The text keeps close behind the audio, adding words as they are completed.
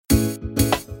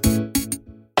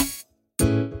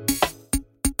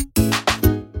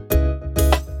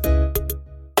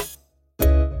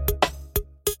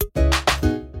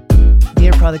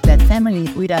Product-Led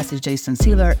family, with us is Jason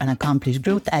Silver, an accomplished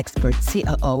growth expert,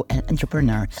 COO, and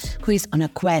entrepreneur who is on a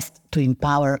quest to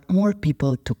empower more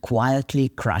people to quietly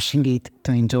crushing it,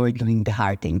 to enjoy doing the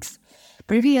hard things.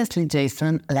 Previously,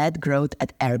 Jason led growth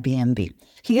at Airbnb.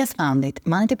 He has founded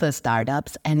multiple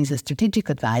startups and is a strategic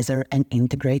advisor and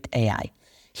integrate AI.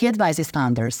 He advises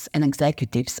founders and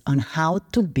executives on how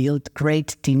to build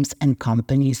great teams and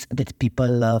companies that people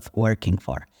love working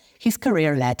for. His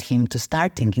career led him to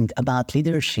start thinking about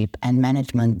leadership and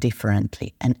management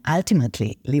differently and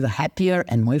ultimately live a happier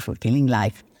and more fulfilling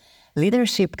life.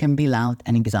 Leadership can be loud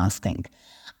and exhausting.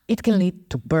 It can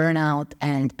lead to burnout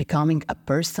and becoming a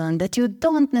person that you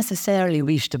don't necessarily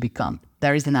wish to become.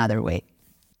 There is another way.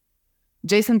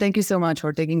 Jason, thank you so much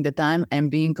for taking the time and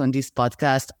being on this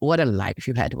podcast. What a life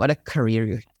you had. What a career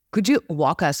you had. Could you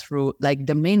walk us through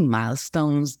the main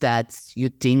milestones that you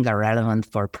think are relevant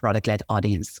for product-led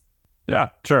audience? Yeah,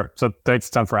 sure. So thanks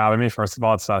a ton for having me. First of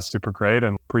all, it's super great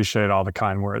and appreciate all the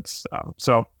kind words.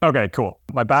 Okay, cool.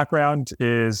 My background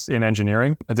is in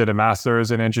engineering. I did a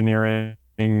master's in engineering.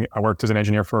 I worked as an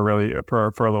engineer for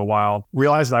a little while.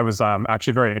 Realized I was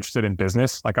actually very interested in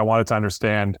business. I wanted to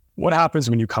understand what happens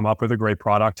when you come up with a great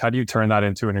product. How do you turn that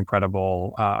into an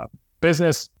incredible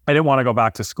business? I didn't want to go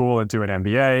back to school and do an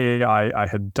MBA. I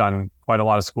had done quite a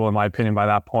lot of school, in my opinion, by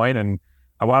that point, and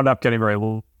I wound up getting very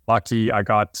lucky. I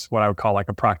got what I would call a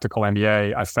practical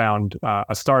MBA. I found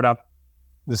a startup.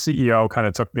 The CEO kind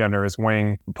of took me under his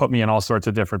wing, put me in all sorts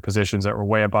of different positions that were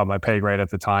way above my pay grade at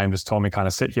the time, just told me kind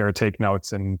of sit here, take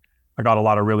notes. And I got a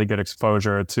lot of really good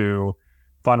exposure to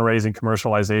fundraising,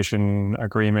 commercialization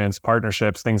agreements,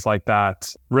 partnerships, things like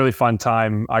that. Really fun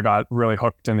time. I got really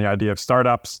hooked in the idea of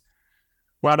startups.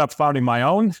 Wound up founding my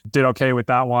own, did okay with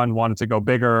that one, wanted to go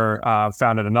bigger,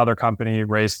 founded another company, did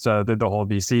the whole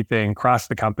VC thing, crashed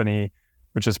the company,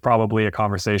 which is probably a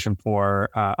conversation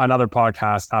for another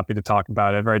podcast. Happy to talk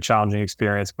about it. Very challenging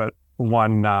experience, but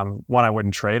one I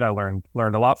wouldn't trade. I learned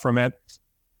a lot from it.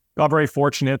 Got very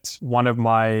fortunate. One of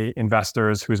my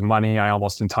investors, whose money I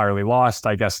almost entirely lost,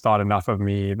 I guess thought enough of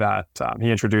me that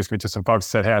he introduced me to some folks.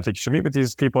 Said, "Hey, I think you should meet with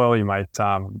these people. You might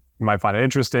find it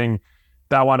interesting."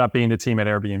 That wound up being the team at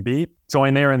Airbnb.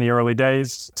 Joined there in the early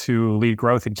days to lead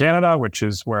growth in Canada, which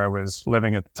is where I was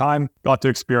living at the time. Got to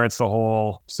experience the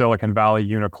whole Silicon Valley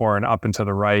unicorn up and to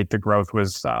the right. The growth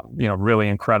was, really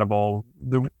incredible.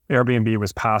 The Airbnb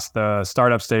was past the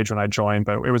startup stage when I joined,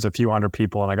 but it was a few hundred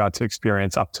people, and I got to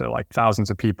experience up to thousands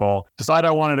of people. Decided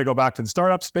I wanted to go back to the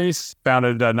startup space.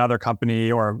 Founded another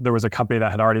company, or there was a company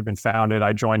that had already been founded.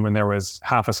 I joined when there was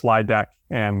half a slide deck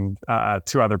and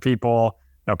two other people.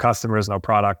 No customers, no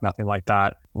product, nothing like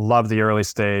that. Love the early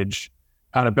stage.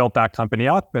 Kind of built that company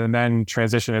up and then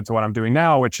transitioned into what I'm doing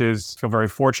now, which is feel very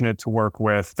fortunate to work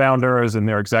with founders and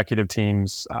their executive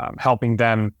teams, helping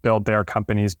them build their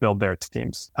companies, build their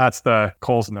teams. That's the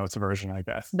Coles Notes version, I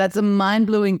guess. That's a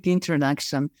mind-blowing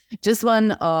introduction. Just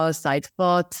one side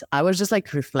thought. I was just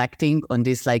reflecting on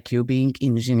this, you being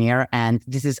engineer, and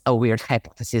this is a weird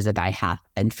hypothesis that I have,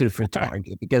 and feel free to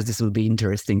argue because this will be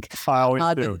interesting. I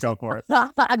always do. Go for it.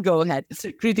 Go ahead.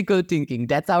 Critical thinking.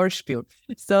 That's our spiel.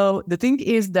 So the thing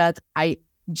is that I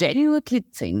genuinely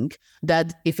think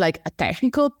that if a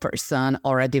technical person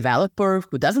or a developer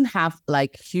who doesn't have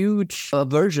huge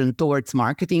aversion towards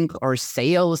marketing or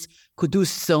sales could do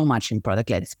so much in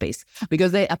product-led space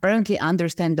because they apparently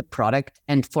understand the product.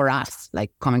 And for us,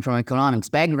 coming from economics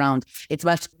background, it's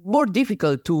much more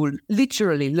difficult to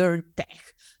literally learn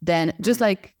tech than just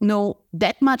know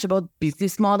that much about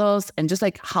business models and just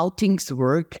how things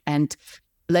work. And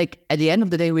at the end of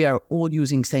the day, we are all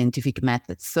using scientific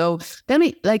methods. So tell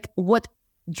me, what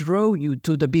drove you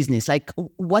to the business?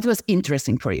 What was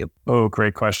interesting for you? Oh,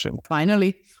 great question.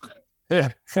 Finally. Yeah,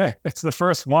 it's the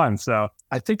first one. So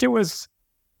I think I was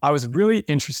really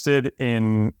interested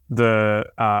in the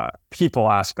people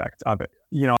aspect of it.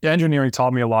 Engineering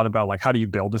taught me a lot about how do you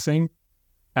build a thing?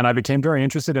 And I became very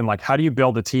interested in how do you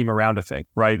build a team around a thing,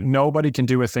 right? Nobody can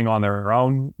do a thing on their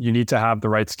own. You need to have the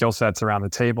right skill sets around the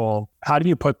table. How do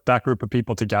you put that group of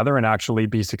people together and actually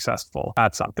be successful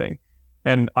at something?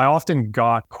 And I often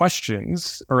got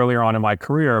questions earlier on in my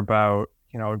career about,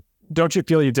 don't you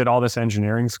feel you did all this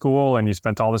engineering school and you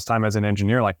spent all this time as an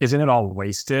engineer? Isn't it all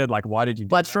wasted? Why did you do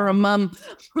But for a mom.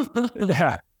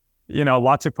 Yeah.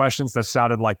 Lots of questions that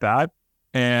sounded like that.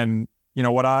 And,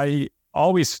 what I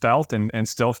always felt and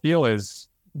still feel is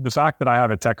the fact that I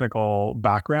have a technical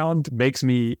background makes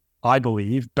me, I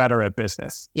believe, better at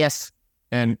business. Yes.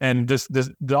 And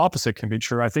the opposite can be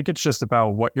true. I think it's just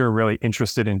about what you're really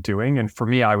interested in doing. And for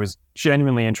me, I was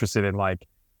genuinely interested in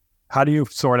how do you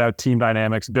sort out team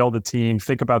dynamics, build a team,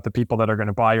 think about the people that are going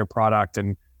to buy your product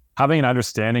and having an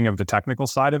understanding of the technical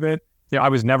side of it. I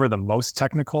was never the most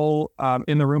technical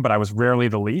in the room, but I was rarely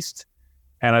the least.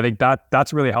 And I think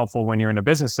that's really helpful when you're in a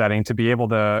business setting to be able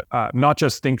to not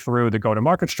just think through the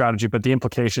go-to-market strategy, but the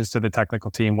implications to the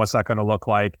technical team. What's that going to look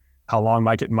like? How long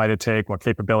might it take? What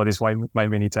capabilities might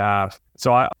we need to have?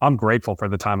 So I'm grateful for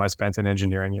the time I spent in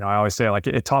engineering. I always say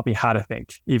it taught me how to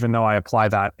think, even though I apply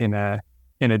that in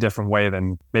a different way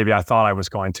than maybe I thought I was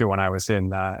going to when I was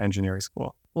in engineering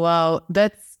school. Wow,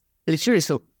 that's literally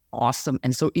so awesome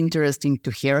and so interesting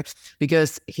to hear,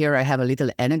 because here I have a little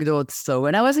anecdote. So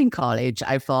when I was in college,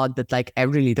 I thought that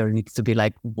every leader needs to be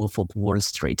like Wolf of Wall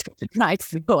Street, right?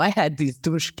 So I had this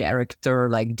douche character,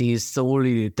 like this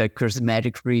solely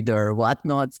charismatic reader,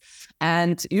 whatnot.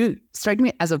 And you strike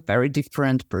me as a very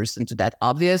different person to that.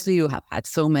 Obviously, you have had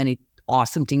so many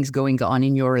awesome things going on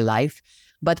in your life,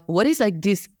 but what is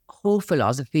this whole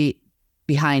philosophy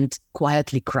behind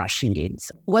quietly crushing it?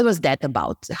 What was that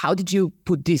about? How did you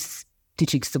put these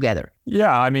teachings together?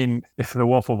 Yeah, I mean, if the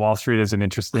Wolf of Wall Street is an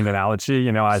interesting analogy,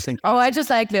 I think... I just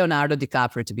like Leonardo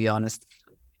DiCaprio, to be honest.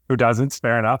 Who doesn't?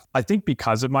 Fair enough. I think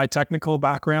because of my technical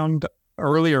background,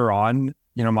 earlier on,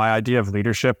 my idea of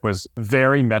leadership was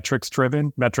very metrics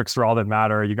driven. Metrics are all that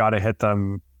matter. You got to hit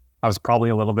them. I was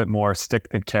probably a little bit more stick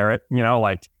than carrot,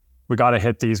 we got to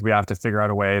hit these. We have to figure out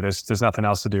a way. There's nothing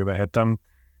else to do but hit them.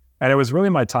 And it was really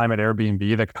my time at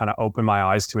Airbnb that kind of opened my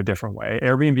eyes to a different way.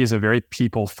 Airbnb is a very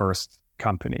people-first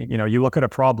company. You look at a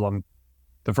problem,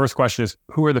 the first question is,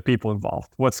 who are the people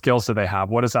involved? What skills do they have?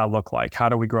 What does that look like? How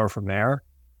do we grow from there?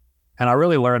 And I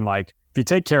really learned, if you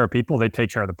take care of people, they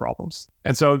take care of the problems.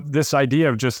 And so this idea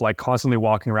of just constantly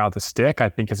walking around with a stick, I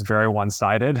think is very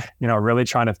one-sided, really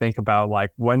trying to think about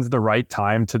when's the right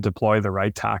time to deploy the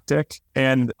right tactic.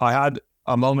 And I had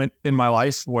a moment in my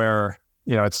life where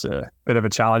it's a bit of a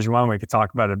challenging one. We could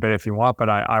talk about it a bit if you want, but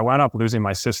I wound up losing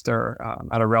my sister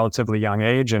at a relatively young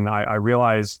age. And I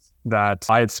realized that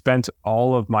I had spent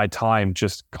all of my time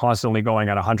just constantly going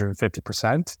at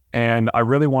 150%. And I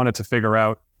really wanted to figure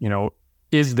out,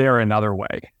 is there another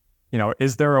way?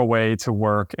 Is there a way to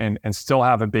work and still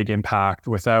have a big impact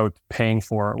without paying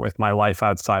for it with my life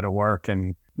outside of work?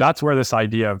 And that's where this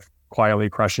idea of quietly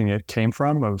crushing it came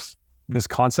from, of this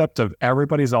concept of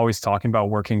everybody's always talking about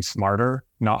working smarter,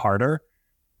 not harder,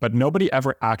 but nobody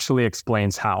ever actually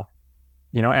explains how,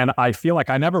 and I feel like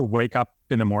I never wake up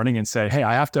in the morning and say, hey,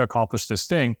 I have to accomplish this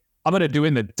thing. I'm going to do it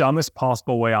in the dumbest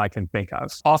possible way I can think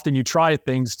of. Often you try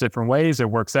things different ways. It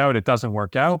works out. It doesn't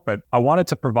work out. But I wanted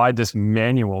to provide this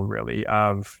manual really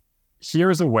of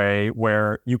here's a way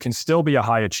where you can still be a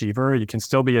high achiever. You can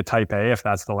still be a type A if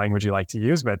that's the language you like to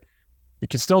use, but you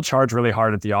can still charge really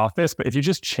hard at the office, but if you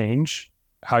just change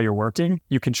how you're working,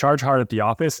 you can charge hard at the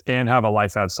office and have a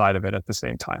life outside of it at the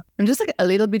same time. I'm just a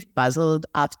little bit puzzled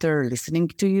after listening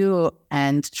to you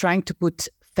and trying to put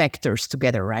factors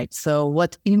together, right? So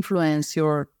what influence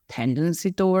your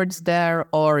tendency towards there,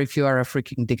 or if you are a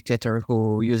freaking dictator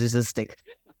who uses a stick?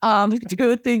 Do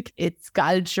you think it's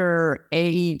culture,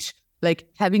 age,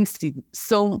 having seen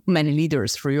so many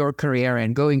leaders for your career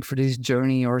and going through this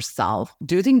journey yourself,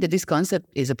 do you think that this concept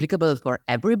is applicable for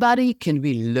everybody? Can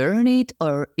we learn it,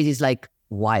 or it is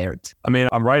wired? I mean,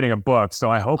 I'm writing a book,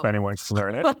 so I hope anyone can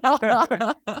learn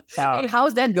it. Hey,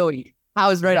 how's that going?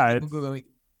 How's writing a book going?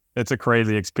 It's a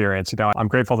crazy experience. I'm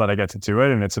grateful that I get to do it.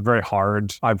 And it's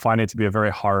I find it to be a very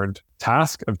hard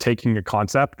task of taking a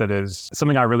concept that is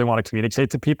something I really want to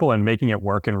communicate to people and making it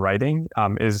work in writing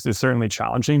is certainly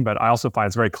challenging, but I also find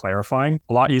it's very clarifying.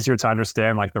 A lot easier to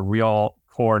understand the real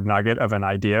core nugget of an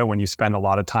idea when you spend a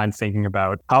lot of time thinking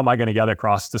about how am I going to get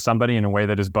across to somebody in a way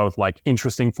that is both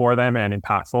interesting for them and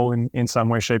impactful in some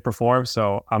way, shape, or form.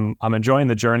 So I'm enjoying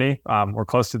the journey. We're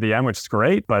close to the end, which is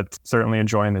great, but certainly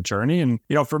enjoying the journey. And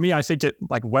for me, I think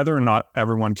whether or not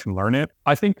everyone can learn it,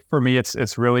 I think for me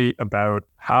it's really about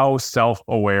how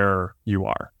self-aware you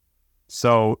are.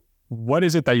 So what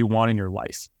is it that you want in your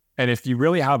life? And if you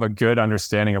really have a good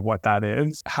understanding of what that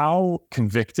is, how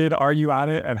convicted are you at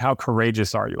it and how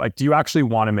courageous are you? Do you actually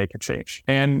want to make a change?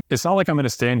 And it's not like I'm going to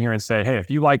stand here and say, hey,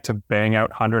 if you like to bang out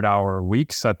 100-hour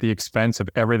weeks at the expense of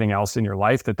everything else in your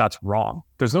life, that's wrong.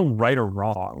 There's no right or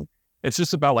wrong. It's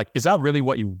just about is that really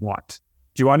what you want?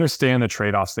 Do you understand the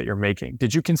trade-offs that you're making?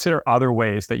 Did you consider other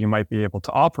ways that you might be able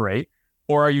to operate?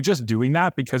 Or are you just doing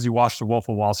that because you watched The Wolf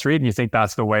of Wall Street and you think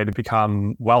that's the way to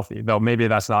become wealthy? Though maybe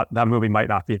that movie might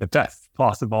not be the best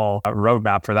possible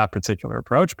roadmap for that particular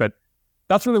approach. But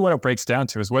that's really what it breaks down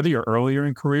to, is whether you're earlier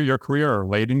in your career or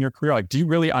late in your career, do you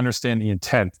really understand the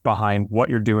intent behind what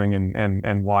you're doing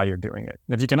and why you're doing it?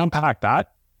 And if you can unpack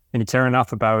that and you care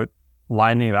enough about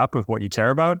lining it up with what you care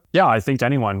about, yeah, I think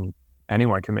anyone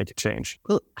anyone can make a change.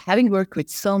 Well, having worked with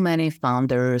so many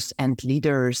founders and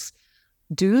leaders,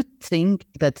 do you think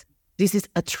that this is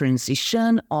a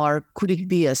transition or could it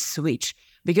be a switch?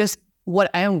 Because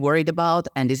what I am worried about,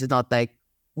 and this is not like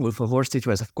Wolf of Wall Street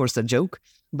was of course a joke,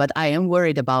 but I am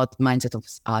worried about mindset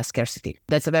of scarcity.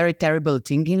 That's a very terrible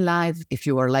thing in life. If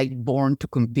you are like born to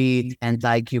compete and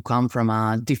like you come from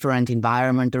a different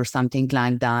environment or something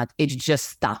like that, it's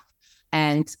just tough.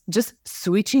 And just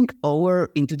switching over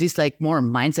into this like more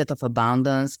mindset of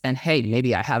abundance and hey,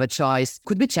 maybe I have a choice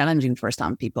could be challenging for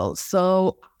some people.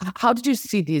 So how did you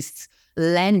see this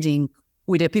landing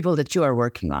with the people that you are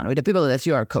working on, with the people that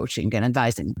you are coaching and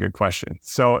advising? Good question.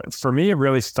 So for me, it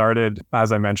really started,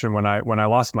 as I mentioned, when I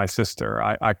lost my sister.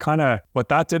 I kind of, what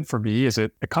that did for me is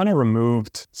it kind of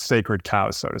removed sacred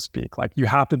cows, so to speak. Like you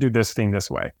have to do this thing this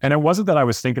way. And it wasn't that I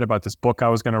was thinking about this book I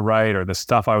was going to write or the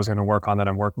stuff I was going to work on that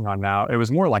I'm working on now. It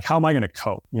was more like, how am I going to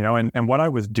cope? And what I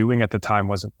was doing at the time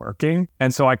wasn't working.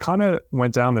 And so I kind of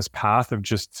went down this path of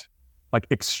just like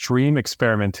extreme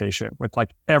experimentation with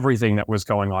like everything that was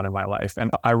going on in my life. And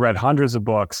I read hundreds of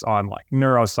books on like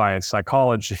neuroscience,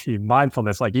 psychology,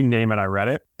 mindfulness, like you name it, I read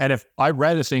it. And if I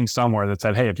read a thing somewhere that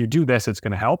said, hey, if you do this, it's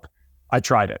going to help, I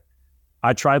tried it.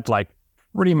 I tried like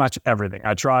pretty much everything.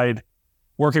 I tried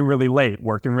working really late,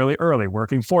 working really early,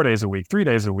 working 4 days a week, 3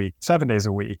 days a week, 7 days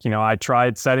a week. I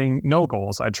tried setting no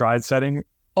goals. I tried setting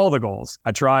all the goals.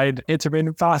 I tried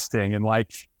intermittent fasting and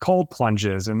like cold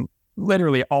plunges and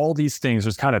literally all these things,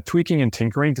 just kind of tweaking and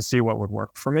tinkering to see what would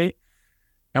work for me.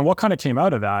 And what kind of came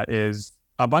out of that is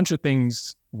a bunch of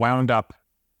things wound up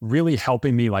really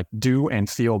helping me like do and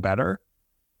feel better.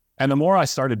 And the more I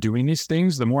started doing these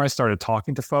things, the more I started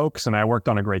talking to folks, and I worked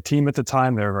on a great team at the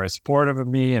time. They were very supportive of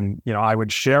me. And, I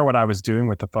would share what I was doing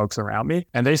with the folks around me.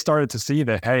 And they started to see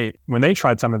that, hey, when they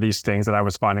tried some of these things that I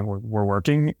was finding were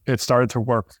working, it started to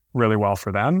work really well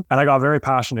for them. And I got very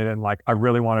passionate and like, I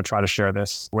really want to try to share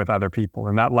this with other people.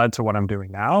 And that led to what I'm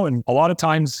doing now. And a lot of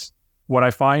times what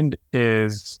I find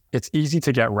is it's easy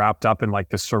to get wrapped up in like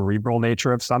the cerebral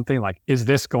nature of something. Like, is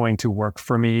this going to work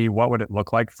for me? What would it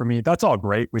look like for me? That's all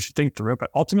great. We should think through it. But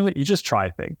ultimately, you just try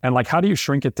a thing. And like, how do you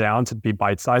shrink it down to be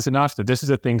bite-sized enough that this is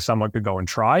a thing someone could go and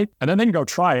try? And then they can go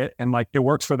try it and like it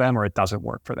works for them or it doesn't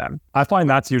work for them. I find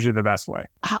that's usually the best way.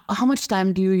 How much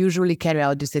time do you usually carry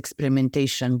out this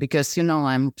experimentation? Because,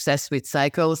 I'm obsessed with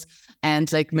cycles.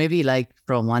 And like maybe like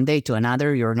from one day to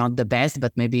another, you're not the best,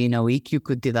 but maybe in a week you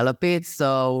could develop it.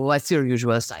 So what's your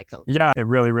usual cycle? Yeah, it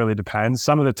really, really depends.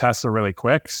 Some of the tests are really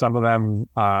quick. Some of them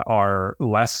are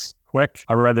less quick.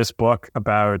 I read this book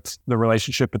about the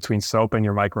relationship between soap and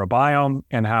your microbiome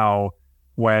and how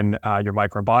when your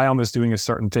microbiome is doing a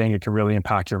certain thing, it can really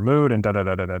impact your mood and yada,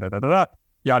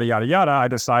 yada, yada. I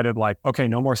decided like, okay,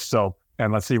 no more soap.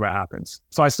 And let's see what happens.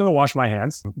 So I still wash my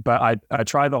hands, but I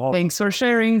tried the whole... Thanks for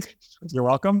sharing. You're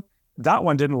welcome. That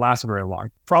one didn't last very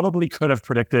long. Probably could have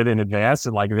predicted in advance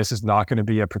that like, this is not going to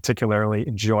be a particularly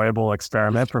enjoyable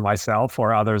experiment for myself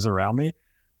or others around me.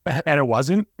 And it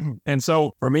wasn't. And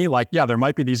so for me, like, yeah, there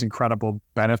might be these incredible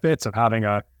benefits of having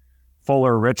a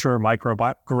fuller, richer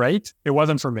microbiome. Great. It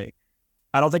wasn't for me.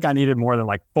 I don't think I needed more than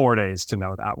like 4 days to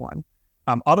know that one.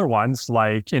 Other ones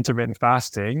like intermittent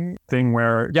fasting, thing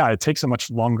where, yeah, it takes a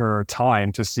much longer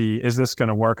time to see, is this going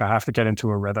to work? I have to get into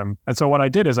a rhythm. And so what I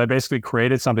did is I basically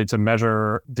created something to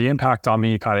measure the impact on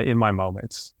me kind of in my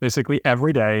moments. Basically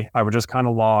every day I would just kind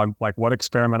of log like what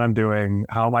experiment I'm doing,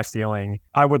 how am I feeling?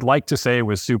 I would like to say it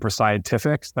was super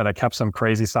scientific, that I kept some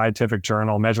crazy scientific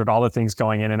journal, measured all the things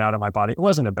going in and out of my body. It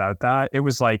wasn't about that. It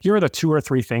was like, here are the 2 or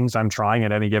 3 things I'm trying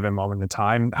at any given moment in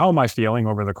time. How am I feeling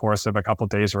over the course of a couple of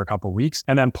days or a couple of weeks?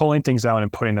 And then pulling things out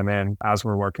and putting them in as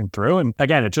we're working through. And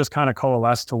again, it just kind of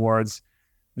coalesced towards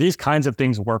these kinds of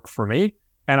things work for me.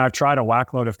 And I've tried a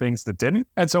whack load of things that didn't.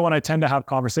 And so when I tend to have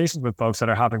conversations with folks that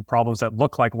are having problems that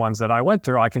look like ones that I went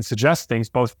through, I can suggest things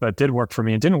both that did work for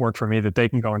me and didn't work for me that they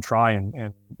can go and try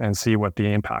and see what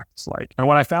the impact is like. And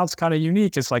what I found is kind of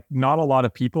unique is like not a lot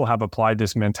of people have applied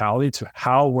this mentality to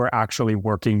how we're actually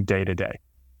working day to day.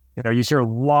 You hear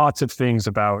lots of things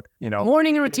about,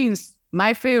 morning routines.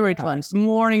 My favorite ones,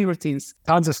 morning routines.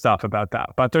 Tons of stuff about that.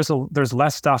 But there's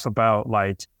less stuff about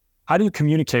like, how do you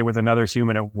communicate with another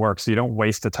human at work so you don't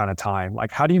waste a ton of time?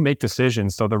 Like, how do you make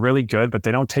decisions so they're really good, but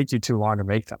they don't take you too long to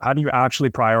make them? How do you actually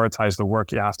prioritize the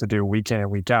work you have to do week in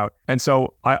and week out? And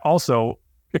so I also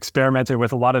experimented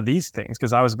with a lot of these things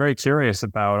because I was very curious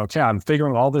about, okay, I'm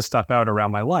figuring all this stuff out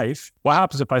around my life. What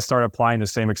happens if I start applying the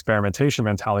same experimentation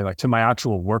mentality like to my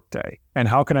actual workday? And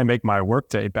how can I make my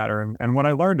workday better? And what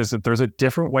I learned is that there's a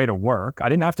different way to work. I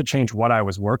didn't have to change what I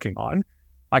was working on.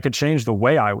 I could change the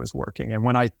way I was working. And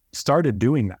when I started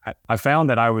doing that, I found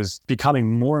that I was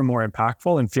becoming more and more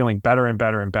impactful and feeling better and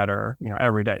better and better,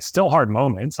 every day. Still hard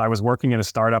moments. I was working in a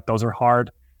startup. Those are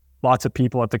hard. Lots of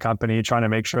people at the company trying to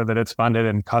make sure that it's funded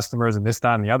and customers and this,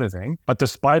 that, and the other thing. But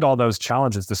despite all those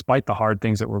challenges, despite the hard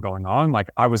things that were going on, like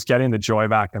I was getting the joy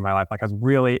back in my life. Like I was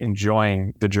really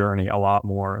enjoying the journey a lot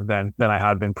more than I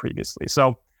had been previously.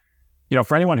 So,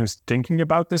 for anyone who's thinking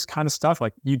about this kind of stuff,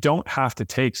 like you don't have to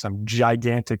take some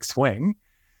gigantic swing.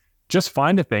 Just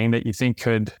find a thing that you think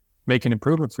could make an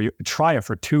improvement for you. Try it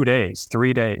for 2 days,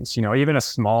 3 days, even a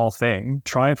small thing.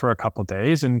 Try it for a couple of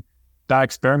days. And that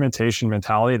experimentation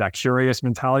mentality, that curious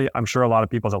mentality, I'm sure a lot of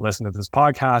people that listen to this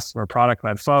podcast or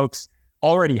product-led folks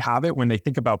already have it when they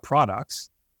think about products.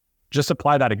 Just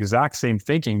apply that exact same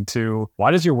thinking to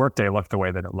why does your workday look the way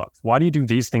that it looks? Why do you do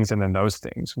these things and then those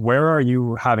things? Where are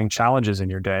you having challenges in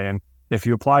your day? And if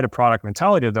you applied a product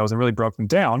mentality to those and really broke them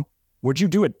down, would you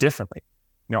do it differently?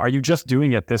 Are you just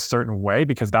doing it this certain way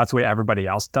because that's the way everybody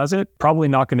else does it? Probably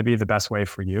not going to be the best way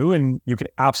for you. And you can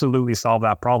absolutely solve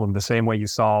that problem the same way you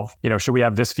solve, should we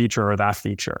have this feature or that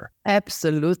feature?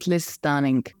 Absolutely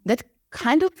stunning. That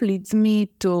kind of leads me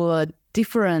to a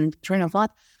different train of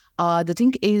thought. The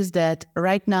thing is that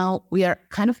right now we are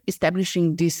kind of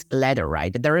establishing this ladder,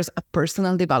 right? There is a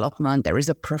personal development, there is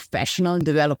a professional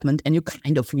development, and you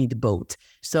kind of need both.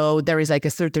 So there is like a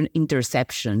certain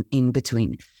interception in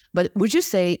between. But would you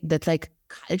say that like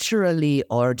culturally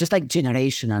or just like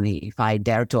generationally, if I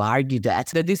dare to argue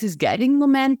that this is getting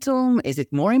momentum? Is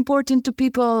it more important to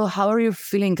people? How are you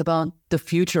feeling about the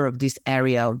future of this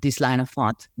area, of this line of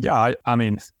thought? Yeah, I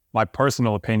mean, my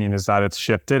personal opinion is that it's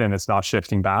shifted and it's not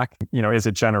shifting back. Is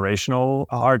it generational?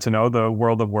 Hard to know. The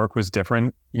world of work was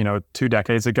different, 2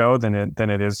 decades ago than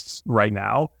it is right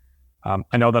now.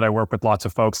 I know that I work with lots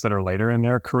of folks that are later in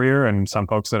their career and some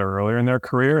folks that are earlier in their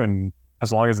career. And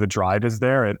as long as the drive is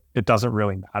there, it doesn't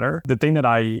really matter. The thing that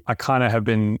I kind of have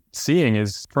been seeing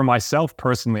is for myself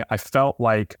personally, I felt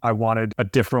like I wanted a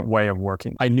different way of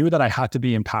working. I knew that I had to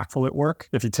be impactful at work.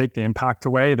 If you take the impact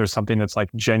away, there's something that's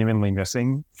like genuinely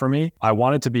missing for me. I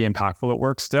wanted to be impactful at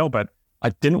work still, but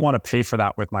I didn't want to pay for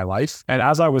that with my life. And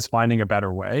as I was finding a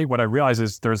better way, what I realized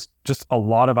is there's just a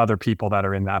lot of other people that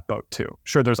are in that boat too.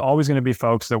 Sure, there's always going to be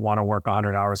folks that want to work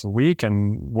 100 hours a week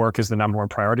and work is the number one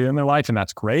priority in their life, and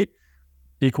that's great.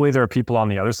 Equally, there are people on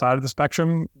the other side of the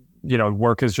spectrum.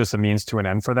 Work is just a means to an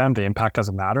end for them. The impact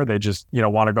doesn't matter. They just,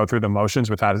 want to go through the motions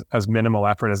with as minimal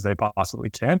effort as they possibly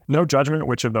can. No judgment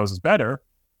which of those is better.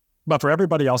 But for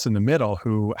everybody else in the middle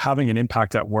who having an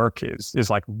impact at work is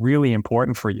like really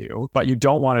important for you, but you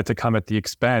don't want it to come at the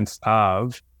expense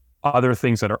of other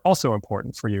things that are also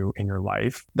important for you in your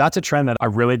life. That's a trend that I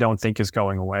really don't think is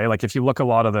going away. Like if you look a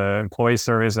lot of the employee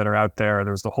surveys that are out there,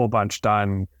 there's a whole bunch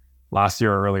done last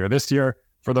year or earlier this year.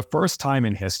 For the first time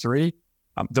in history,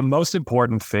 the most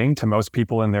important thing to most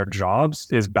people in their jobs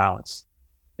is balance.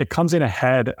 It comes in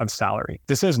ahead of salary.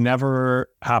 This has never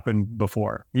happened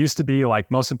before. It used to be like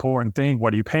most important thing,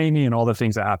 what do you pay me, and all the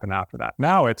things that happen after that.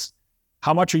 Now it's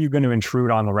how much are you going to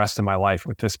intrude on the rest of my life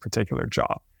with this particular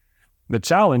job? The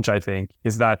challenge, I think,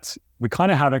 is that we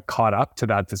kind of haven't caught up to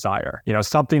that desire.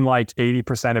 Something like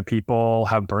 80% of people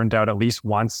have burned out at least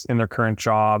once in their current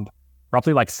job.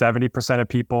 Roughly like 70% of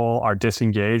people are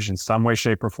disengaged in some way,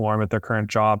 shape, or form at their current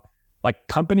job. Like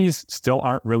companies still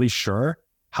aren't really sure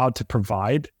how to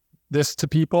provide this to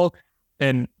people.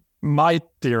 And my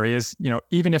theory is,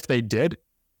 even if they did,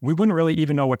 we wouldn't really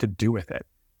even know what to do with it.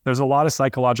 There's a lot of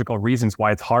psychological reasons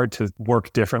why it's hard to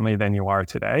work differently than you are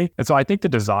today. And so I think the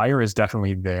desire is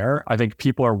definitely there. I think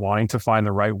people are wanting to find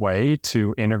the right way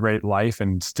to integrate life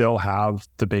and still have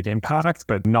the big impact,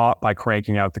 but not by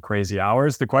cranking out the crazy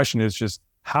hours. The question is just,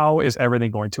 how is everything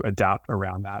going to adapt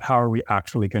around that? How are we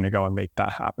actually going to go and make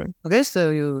that happen? Okay, so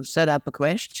you set up a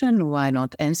question. Why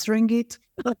not answering it?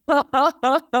 No,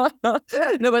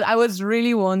 but I was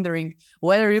really wondering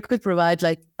whether you could provide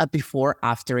like a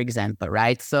before-after example,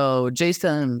 right? So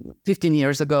Jason, 15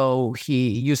 years ago, he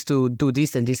used to do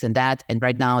this and this and that. And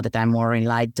right now that I'm more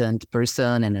enlightened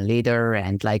person and a leader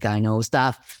and like I know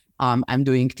stuff, I'm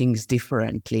doing things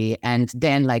differently. And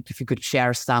then like if you could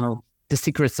share some of the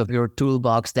secrets of your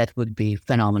toolbox, that would be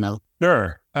phenomenal.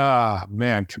 Sure.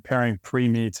 Man, comparing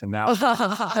pre-me to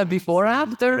now. Before,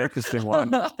 after. Interesting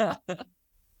one.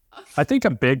 I think a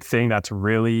big thing that's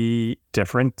really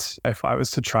different, if I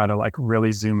was to try to like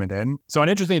really zoom it in. So an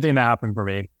interesting thing that happened for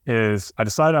me is I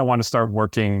decided I want to start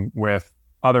working with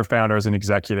other founders and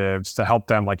executives to help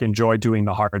them like enjoy doing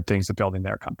the hard things of building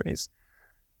their companies.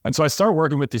 And so I started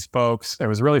working with these folks. It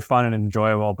was really fun and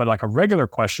enjoyable. But like a regular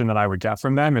question that I would get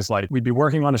from them is like, we'd be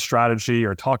working on a strategy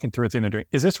or talking through a thing they're doing.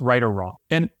 Is this right or wrong?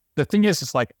 And the thing is,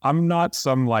 it's like, I'm not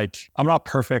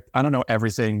perfect. I don't know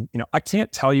everything. I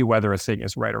can't tell you whether a thing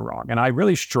is right or wrong. And I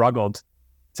really struggled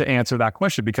to answer that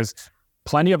question because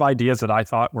plenty of ideas that I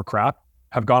thought were crap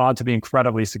have gone on to be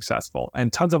incredibly successful.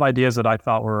 And tons of ideas that I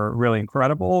thought were really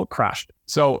incredible crashed.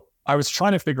 So I was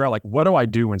trying to figure out, like, what do I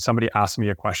do when somebody asks me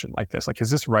a question like this? Like,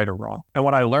 is this right or wrong? And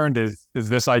what I learned is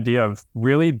this idea of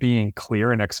really being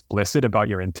clear and explicit about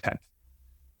your intent.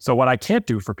 So what I can't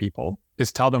do for people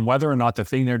is tell them whether or not the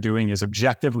thing they're doing is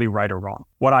objectively right or wrong.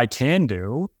 What I can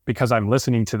do, because I'm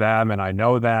listening to them and I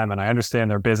know them and I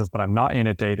understand their business, but I'm not in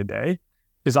it day to day,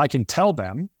 is I can tell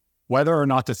them whether or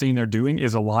not the thing they're doing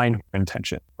is aligned with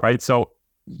intention, right? So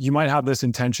you might have this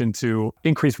intention to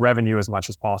increase revenue as much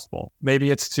as possible. Maybe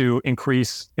it's to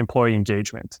increase employee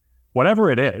engagement.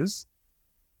 Whatever it is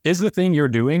the thing you're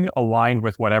doing aligned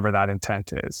with whatever that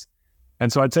intent is?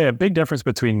 And so I'd say a big difference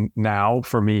between now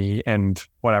for me and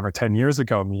 10 years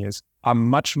ago me is I'm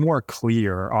much more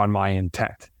clear on my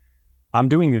intent. I'm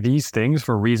doing these things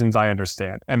for reasons I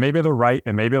understand. And maybe they're right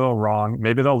and maybe they're wrong.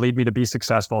 Maybe they'll lead me to be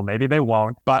successful. Maybe they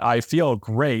won't. But I feel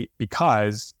great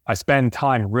because I spend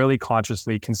time really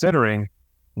consciously considering,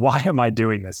 why am I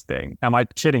doing this thing? Am I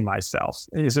kidding myself?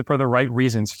 Is it for the right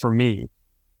reasons for me?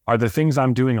 Are the things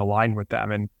I'm doing aligned with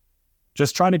them? And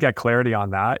just trying to get clarity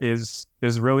on that is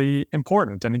really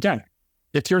important. And again,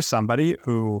 if you're somebody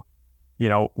who,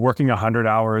 working 100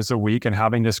 hours a week and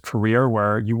having this career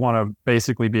where you want to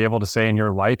basically be able to say in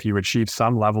your life you achieve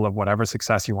some level of whatever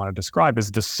success you want to describe is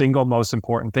the single most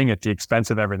important thing at the expense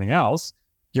of everything else,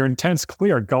 your intent's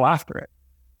clear, go after it.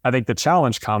 I think the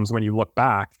challenge comes when you look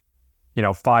back,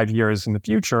 5 years in the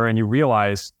future and you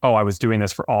realize, oh, I was doing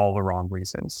this for all the wrong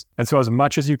reasons. And so as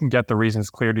much as you can get the reasons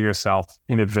clear to yourself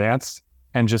in advance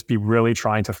and just be really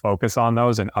trying to focus on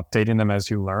those and updating them as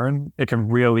you learn, it can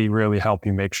really, really help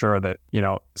you make sure that,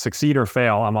 succeed or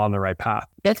fail, I'm on the right path.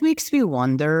 That makes me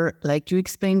wonder, like you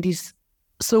explained this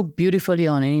so beautifully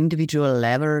on an individual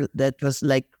level that was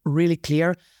like really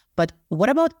clear. But what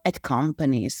about at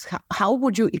companies? How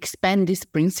would you expand this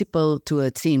principle to a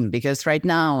team? Because right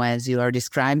now, as you are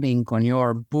describing on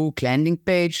your book landing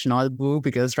page, not book,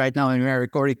 because right now when we are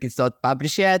recording, it's not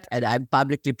published yet, and I'm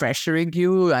publicly pressuring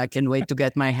you. I can't wait to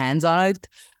get my hands on it.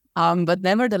 But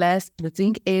nevertheless, the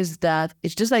thing is that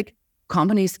it's just like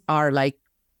companies are like,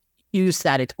 you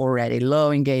said it already,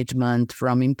 low engagement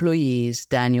from employees.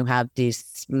 Then you have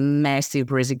these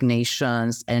massive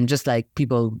resignations and just like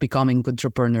people becoming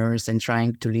entrepreneurs and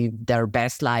trying to live their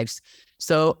best lives.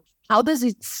 So how does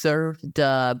it serve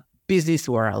the business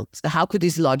world? How could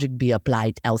this logic be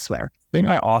applied elsewhere? I think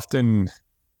I often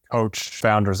coach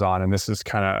founders on, and this is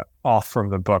kind of off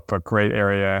from the book, but great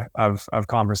area of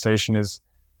conversation, is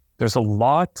there's a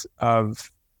lot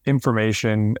of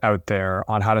information out there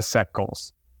on how to set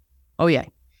goals. Oh, yeah.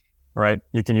 Right?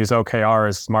 You can use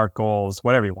OKRs, SMART goals,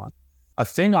 whatever you want. A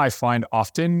thing I find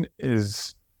often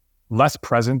is less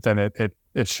present than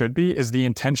it should be is the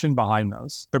intention behind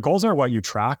those. The goals are what you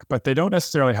track, but they don't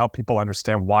necessarily help people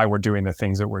understand why we're doing the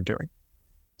things that we're doing.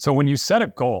 So when you set a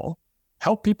goal,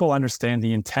 help people understand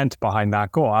the intent behind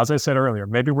that goal. As I said earlier,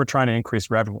 maybe we're trying to increase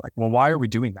revenue. Like, well, why are we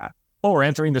doing that? Oh, we're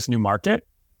entering this new market.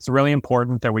 It's really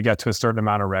important that we get to a certain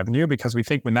amount of revenue because we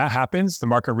think when that happens, the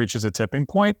market reaches a tipping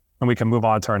point and we can move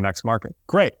on to our next market.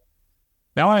 Great.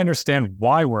 Now I understand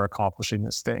why we're accomplishing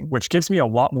this thing, which gives me a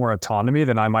lot more autonomy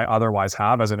than I might otherwise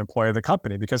have as an employee of the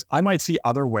company, because I might see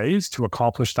other ways to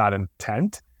accomplish that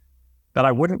intent that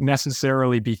I wouldn't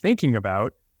necessarily be thinking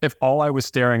about if all I was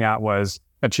staring at was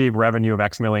achieve revenue of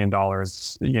X million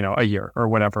dollars, a year or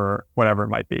whatever it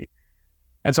might be.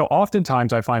 And so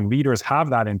oftentimes I find leaders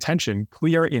have that intention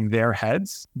clear in their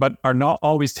heads, but are not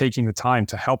always taking the time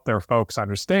to help their folks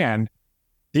understand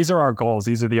these are our goals,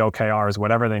 these are the OKRs,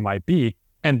 whatever they might be,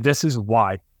 and this is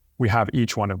why we have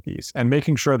each one of these. And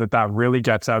making sure that that really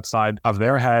gets outside of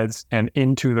their heads and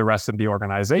into the rest of the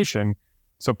organization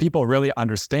so people really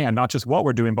understand not just what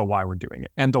we're doing, but why we're doing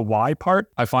it. And the why part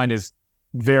I find is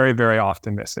very, very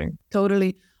often missing.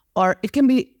 Totally. Or it can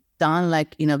be done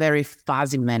like in a very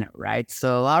fuzzy manner, right?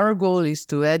 So our goal is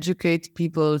to educate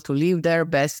people to live their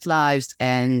best lives,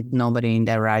 and nobody in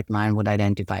their right mind would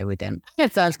identify with them.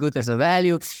 It sounds good as a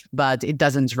value, but it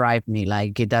doesn't drive me.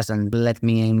 Like it doesn't let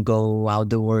me go out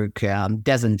the work,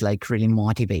 doesn't like really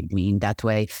motivate me in that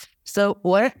way. So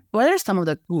what are some of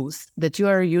the tools that you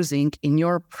are using in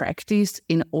your practice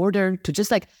in order to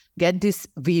just like get this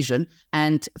vision?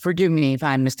 And forgive me if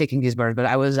I'm mistaking this word, but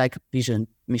I was like vision,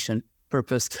 mission,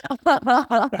 purpose.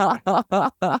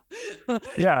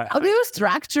 Yeah. How do you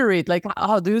structure it? Like,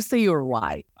 how do you say your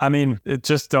why? I mean,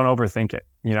 just don't overthink it.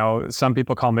 Some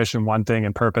people call mission one thing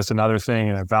and purpose another thing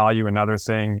and a value another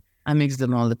thing. I mix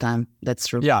them all the time. That's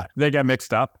true. Yeah, they get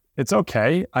mixed up. It's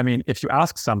okay. I mean, if you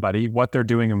ask somebody what they're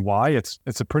doing and why, it's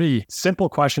a pretty simple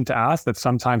question to ask that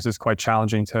sometimes is quite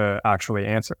challenging to actually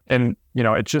answer. And,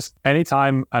 it's just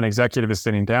anytime an executive is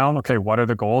sitting down, okay, what are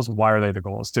the goals? Why are they the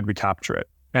goals? Did we capture it?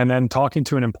 And then talking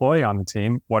to an employee on the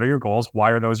team, what are your goals?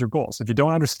 Why are those your goals? If you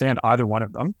don't understand either one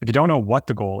of them, if you don't know what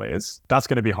the goal is, that's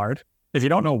going to be hard. If you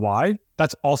don't know why,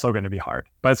 that's also going to be hard.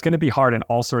 But it's going to be hard in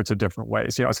all sorts of different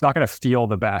ways. It's not going to feel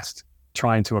the best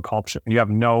trying to accomplish it. And you have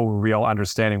no real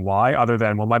understanding why, other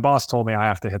than, well, my boss told me I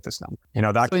have to hit this number.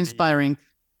 That's so inspiring.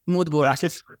 Mood board.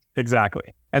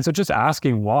 Exactly. And so just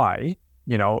asking why,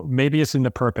 maybe it's in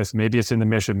the purpose, maybe it's in the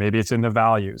mission, maybe it's in the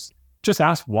values. Just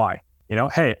ask why.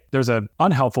 Hey, there's an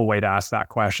unhelpful way to ask that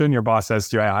question. Your boss says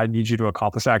to you, I need you to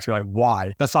accomplish X. You're like,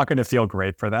 why? That's not going to feel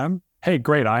great for them. Hey,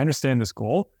 great. I understand this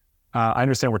goal. I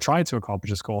understand we're trying to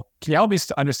accomplish this goal. Can you help me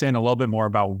to understand a little bit more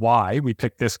about why we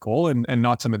picked this goal and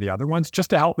not some of the other ones, just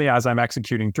to help me as I'm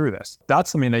executing through this?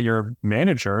 That's something that your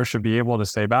manager should be able to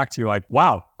say back to you like,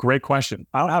 wow, great question.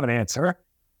 I don't have an answer.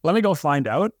 Let me go find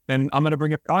out and I'm going to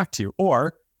bring it back to you.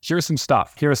 Or here's some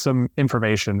stuff. Here's some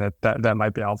information that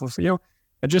might be helpful for you.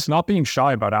 And just not being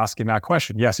shy about asking that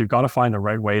question. Yes, you've got to find the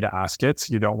right way to ask it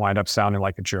so you don't wind up sounding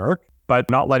like a jerk, but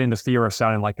not letting the fear of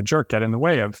sounding like a jerk get in the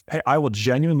way of, hey, I will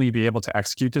genuinely be able to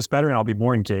execute this better and I'll be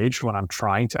more engaged when I'm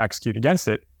trying to execute against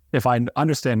it if I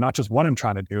understand not just what I'm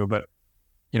trying to do, but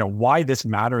why this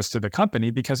matters to the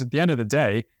company. Because at the end of the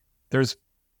day, there's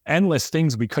endless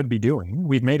things we could be doing.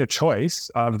 We've made a choice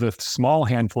of the small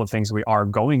handful of things we are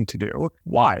going to do.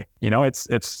 Why?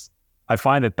 I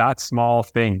find that small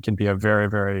thing can be a very,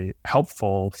 very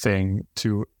helpful thing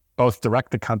to both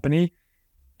direct the company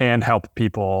and help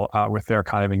people with their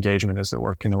kind of engagement as they're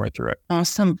working their way through it.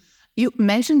 Awesome. You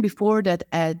mentioned before that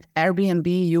at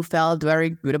Airbnb, you felt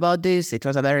very good about this. It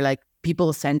was a very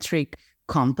people-centric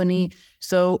company.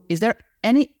 So is there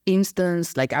any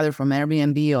instance, either from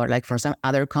Airbnb or from some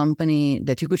other company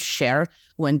that you could share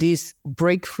when this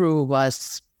breakthrough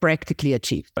was practically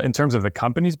achieved? In terms of the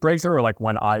company's breakthrough or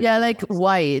when I... Yeah,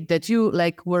 why? That you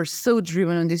were so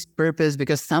driven on this purpose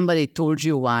because somebody told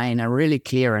you why in a really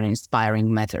clear and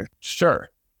inspiring manner. Sure.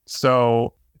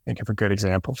 So I think of a good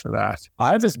example for that.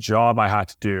 I had this job I had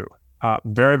to do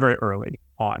very, very early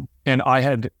on. And I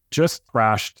had just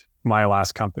crashed my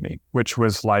last company, which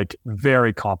was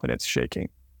very confidence shaking.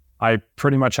 I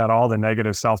pretty much had all the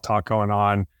negative self-talk going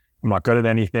on. I'm not good at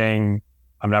anything.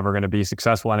 I'm never going to be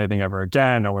successful at anything ever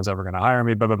again. No one's ever going to hire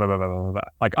me, blah, blah, blah, blah, blah,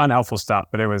 blah. Unhelpful stuff,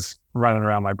 but it was running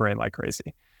around my brain like crazy.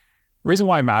 The reason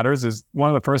why it matters is one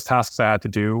of the first tasks I had to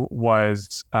do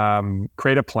was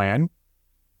create a plan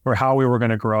for how we were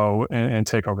going to grow and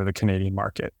take over the Canadian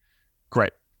market.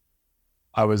 Great.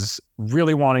 I was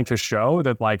really wanting to show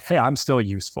that hey, I'm still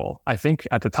useful. I think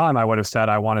at the time I would have said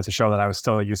I wanted to show that I was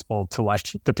still useful to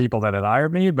the people that had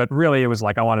hired me, but really it was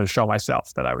I wanted to show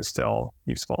myself that I was still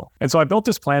useful. And so I built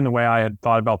this plan the way I had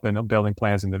thought about building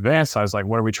plans in advance. I was like,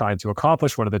 what are we trying to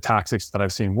accomplish? What are the tactics that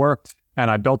I've seen worked?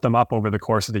 And I built them up over the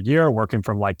course of the year, working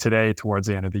from today towards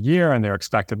the end of the year and their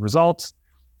expected results.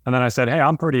 And then I said, hey,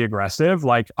 I'm pretty aggressive.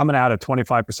 I'm going to add a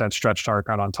 25% stretch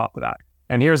target on top of that.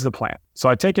 And here's the plan. So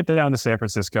I take it down to San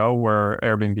Francisco, where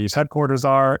Airbnb's headquarters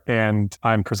are, and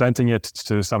I'm presenting it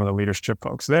to some of the leadership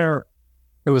folks there.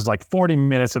 It was 40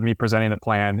 minutes of me presenting the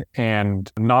plan and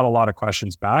not a lot of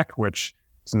questions back, which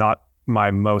is not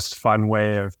my most fun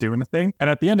way of doing a thing. And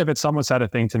at the end of it, someone said a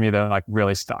thing to me that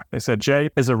really stuck. They said, Jay,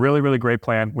 it's a really, really great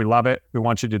plan. We love it. We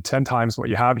want you to do 10 times what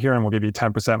you have here, and we'll give you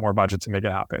 10% more budget to make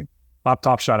it happen.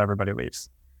 Laptop shut, everybody leaves.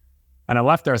 And I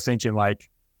left there thinking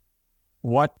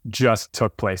what just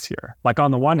took place here? On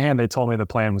the one hand, they told me the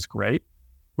plan was great,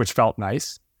 which felt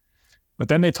nice, but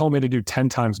then they told me to do 10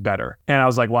 times better. And I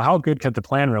was like, well, how good could the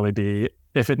plan really be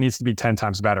if it needs to be 10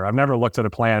 times better? I've never looked at a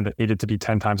plan that needed to be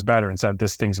 10 times better and said,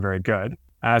 this thing's very good.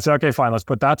 And I said, okay, fine, let's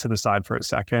put that to the side for a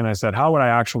second. I said, how would I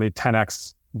actually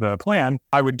 10x the plan?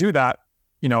 I would do that.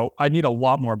 I need a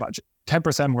lot more budget,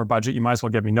 10% more budget. You might as well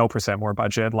give me no percent more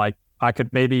budget. I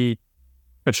could maybe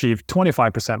achieve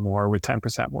 25% more with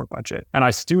 10% more budget. And I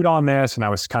stewed on this and I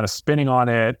was kind of spinning on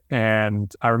it.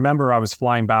 And I remember I was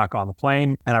flying back on the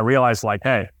plane and I realized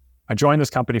hey, I joined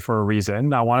this company for a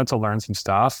reason. I wanted to learn some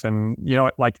stuff. And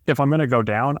if I'm going to go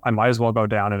down, I might as well go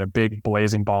down in a big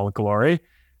blazing ball of glory.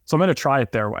 So I'm going to try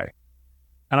it their way.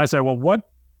 And I said, well, what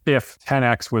if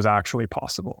 10x was actually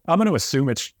possible? I'm going to assume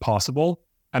it's possible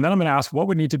And then I'm going to ask what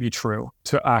would need to be true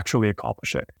to actually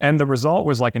accomplish it. And the result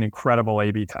was like an incredible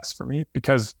A/B test for me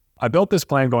because I built this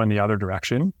plan going the other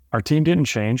direction. Our team didn't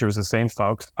change. It was the same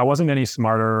folks. I wasn't any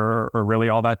smarter or really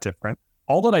all that different.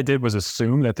 All that I did was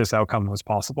assume that this outcome was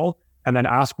possible and then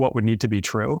ask what would need to be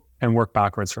true and work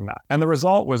backwards from that. And the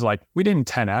result was like, we didn't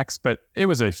 10x, but it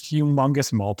was a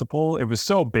humongous multiple. It was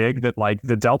so big that like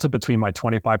the delta between my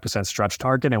 25% stretch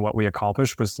target and what we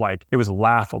accomplished was like, it was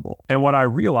laughable. And what I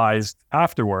realized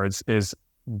afterwards is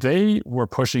they were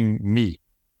pushing me.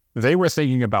 They were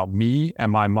thinking about me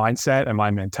and my mindset and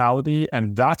my mentality.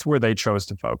 And that's where they chose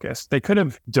to focus. They could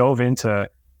have dove into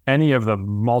any of the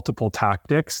multiple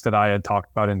tactics that I had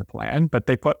talked about in the plan, but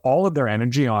they put all of their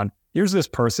energy on, here's this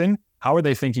person. How are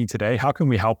they thinking today? How can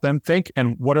we help them think?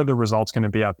 And what are the results going to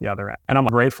be at the other end? And I'm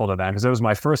grateful to them because it was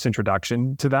my first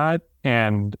introduction to that.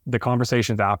 And the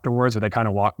conversations afterwards where they kind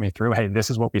of walked me through, hey,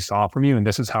 this is what we saw from you and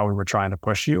this is how we were trying to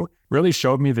push you, really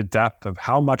showed me the depth of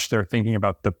how much they're thinking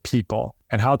about the people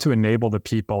and how to enable the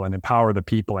people and empower the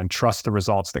people and trust the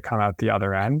results that come out the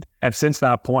other end. And since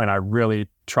that point, I really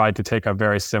tried to take a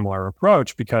very similar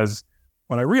approach because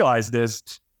what I realized is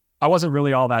I wasn't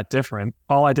really all that different.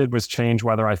 All I did was change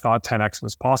whether I thought 10x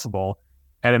was possible.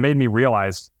 And it made me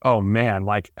realize, oh man,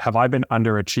 like, have I been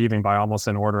underachieving by almost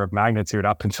an order of magnitude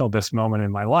up until this moment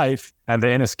in my life? And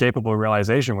the inescapable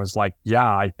realization was like, yeah,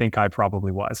 I think I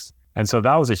probably was. And so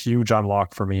that was a huge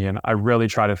unlock for me. And I really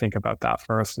try to think about that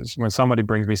first. Is when somebody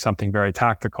brings me something very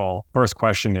tactical, first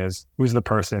question is, who's the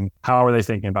person? How are they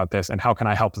thinking about this? And how can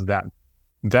I help them?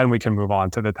 Then we can move on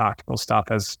to the tactical stuff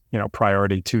as,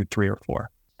 priority 2, 3, or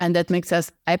 4. And that makes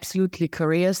us absolutely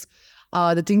curious.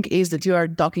 The thing is that you are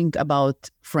talking about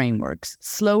frameworks.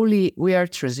 Slowly, we are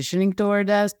transitioning toward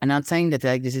that. I'm not saying that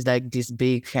this is like this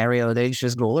big, hairy,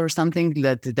 audacious goal or something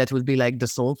that would be like the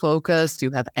sole focus. You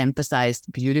have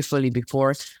emphasized beautifully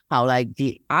before how like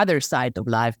the other side of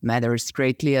life matters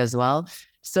greatly as well.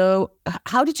 So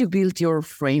how did you build your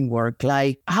framework?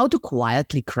 Like how to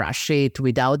quietly crush it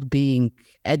without being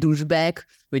a douchebag,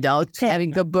 without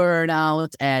having a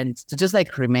burnout, and to just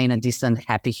like remain a decent,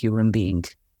 happy human being?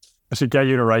 I should get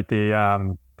you to write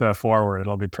the foreword.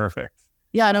 It'll be perfect.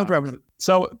 Yeah, no problem.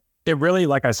 So it really,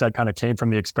 like I said, kind of came from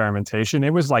the experimentation.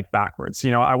 It was like backwards.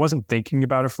 I wasn't thinking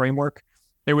about a framework.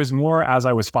 It was more as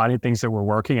I was finding things that were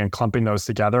working and clumping those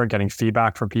together and getting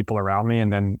feedback from people around me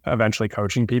and then eventually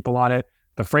coaching people on it.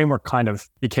 The framework kind of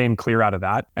became clear out of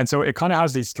that. And so it kind of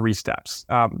has these 3 steps.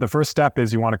 The first step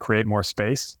is you want to create more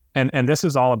space. And this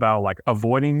is all about like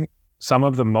avoiding some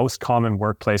of the most common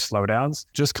workplace slowdowns,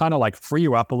 just kind of like free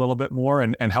you up a little bit more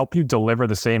and help you deliver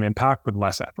the same impact with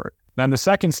less effort. Then the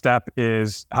second step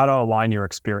is how to align your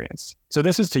experience. So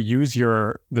this is to use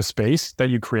the space that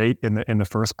you create in the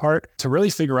first part to really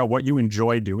figure out what you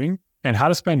enjoy doing and how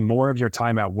to spend more of your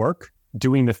time at work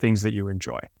doing the things that you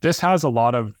enjoy. This has a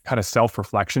lot of kind of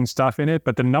self-reflection stuff in it,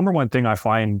 but the number one thing I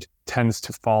find tends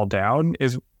to fall down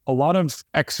is a lot of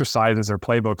exercises or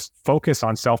playbooks focus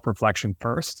on self-reflection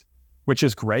first, which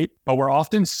is great, but we're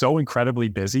often so incredibly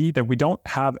busy that we don't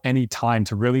have any time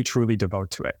to really truly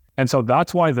devote to it. And so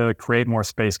that's why the create more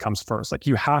space comes first. Like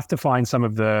you have to find some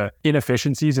of the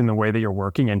inefficiencies in the way that you're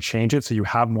working and change it so you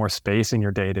have more space in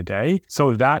your day-to-day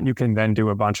so that you can then do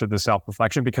a bunch of the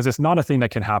self-reflection, because it's not a thing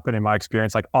that can happen in my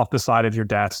experience, like off the side of your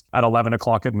desk at 11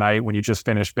 o'clock at night when you just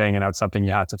finished banging out something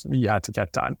you had to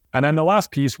get done. And then the last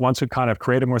piece, once we kind of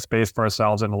created more space for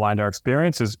ourselves and aligned our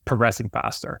experience, is progressing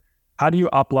faster. How do you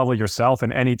up-level yourself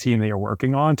and any team that you're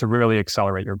working on to really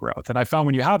accelerate your growth? And I found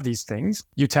when you have these things,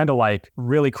 you tend to like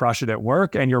really crush it at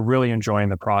work and you're really enjoying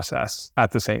the process at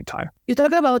the same time. You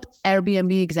talked about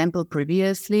Airbnb example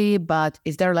previously, but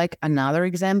is there like another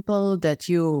example that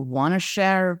you want to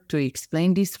share to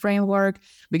explain this framework?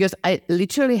 Because I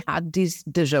literally had this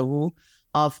deja vu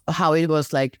of how it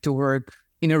was like to work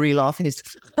in a real office,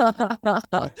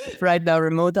 right now,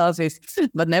 remote office.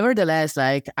 But nevertheless,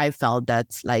 like I felt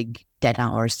that like 10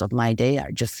 hours of my day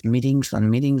are just meetings on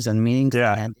meetings on meetings.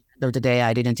 Yeah. And the other day,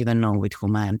 I didn't even know with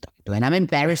whom I am talking to. And I'm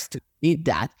embarrassed to admit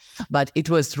that. But it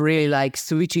was really like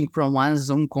switching from one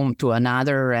Zoom call to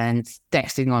another and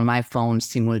texting on my phone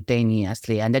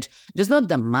simultaneously. And that's just not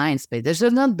the mind space. There's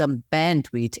just not the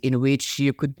bandwidth in which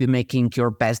you could be making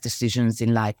your best decisions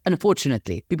in life.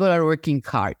 Unfortunately, people are working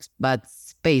hard, but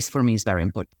space for me is very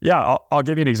important. Yeah, I'll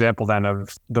give you an example then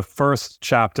of the first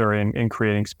chapter in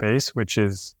creating space, which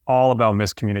is all about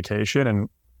miscommunication. And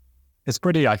it's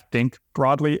pretty, I think,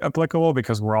 broadly applicable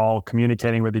because we're all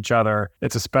communicating with each other.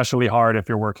 It's especially hard if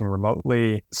you're working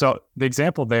remotely. So the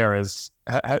example there is,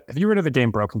 have you heard of the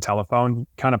game Broken Telephone?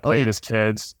 Kind of played as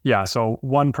kids. Yeah, so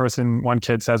one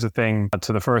kid says a thing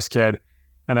to the first kid,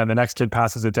 And then the next kid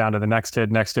passes it down to the next kid,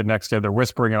 next kid, next kid. They're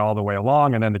whispering it all the way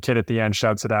along. And then the kid at the end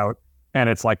shouts it out. And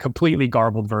it's like completely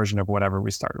garbled version of whatever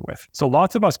we started with. So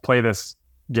lots of us play this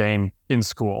game in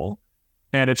school.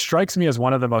 And it strikes me as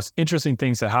one of the most interesting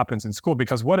things that happens in school,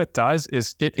 because what it does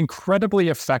is it incredibly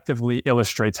effectively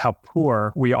illustrates how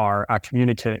poor we are at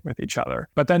communicating with each other.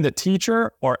 But then the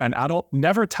teacher or an adult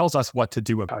never tells us what to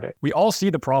do about it. We all see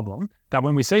the problem that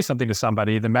when we say something to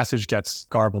somebody, the message gets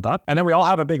garbled up. And then we all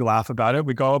have a big laugh about it.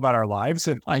 We go about our lives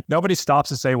and like nobody stops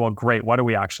to say, well, great, what do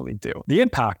we actually do? The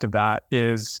impact of that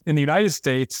is in the United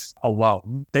States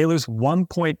alone, they lose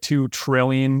 $1.2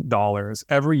 trillion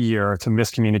every year to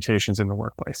miscommunications in the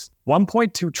workplace.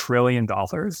 $1.2 trillion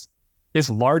is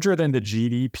larger than the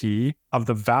GDP of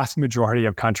the vast majority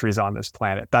of countries on this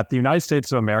planet that the United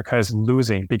States of America is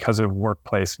losing because of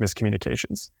workplace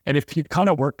miscommunications. And if you kind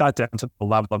of work that down to the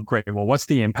level of, great, well, what's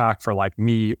the impact for like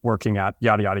me working at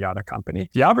yada, yada, yada company?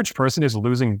 The average person is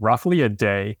losing roughly a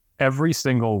day every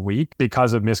single week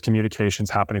because of miscommunications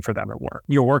happening for them at work.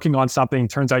 You're working on something,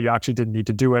 turns out you actually didn't need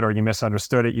to do it, or you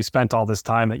misunderstood it. You spent all this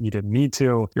time that you didn't need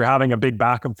to. You're having a big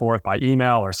back and forth by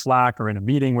email or Slack or in a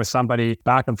meeting with somebody,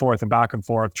 back and forth,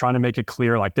 trying to make it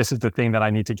clear, like, this is the thing that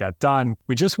I need to get done.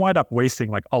 We just wind up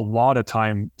wasting like a lot of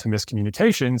time to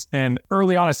miscommunications. And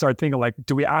early on, I started thinking like,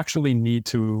 do we actually need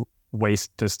to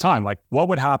waste this time? Like, what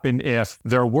would happen if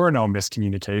there were no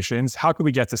miscommunications? How could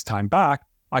we get this time back?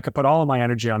 I could put all of my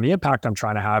energy on the impact I'm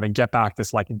trying to have and get back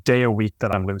this like day a week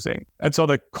that I'm losing. And so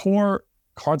the core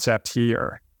concept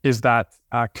here is that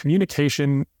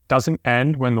communication doesn't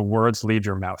end when the words leave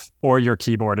your mouth or your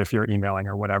keyboard if you're emailing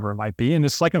or whatever it might be. And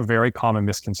it's like a very common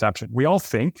misconception. We all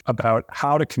think about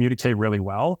how to communicate really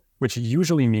well, which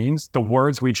usually means the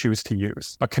words we choose to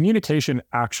use. But communication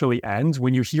actually ends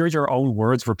when you hear your own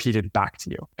words repeated back to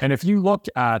you. And if you look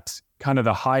at kind of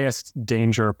the highest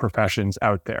danger professions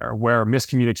out there where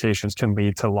miscommunications can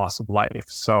lead to loss of life.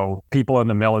 So people in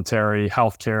the military,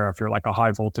 healthcare, if you're like a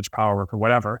high voltage power worker,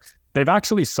 whatever, they've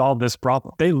actually solved this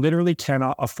problem. They literally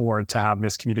cannot afford to have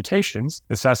miscommunications.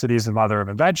 Necessity is the mother of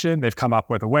invention. They've come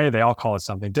up with a way. They all call it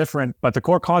something different. But the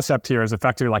core concept here is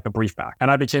effectively like a brief back.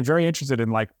 And I became very interested in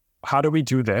like, how do we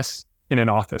do this in an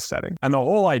office setting? And the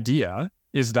whole idea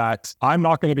is that I'm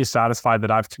not going to be satisfied that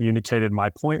I've communicated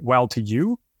my point well to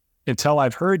you until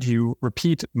I've heard you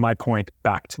repeat my point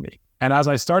back to me. And as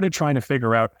I started trying to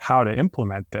figure out how to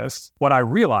implement this, what I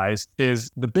realized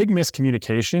is the big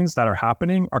miscommunications that are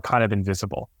happening are kind of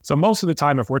invisible. So most of the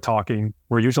time, if we're talking,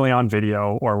 we're usually on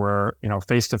video or we're,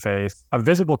 face to face. A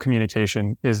visible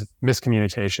communication is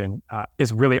miscommunication,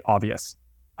 is really obvious.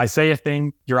 I say a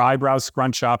thing, your eyebrows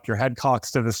scrunch up, your head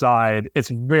cocks to the side. It's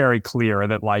very clear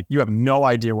that like you have no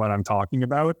idea what I'm talking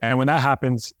about. And when that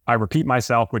happens, I repeat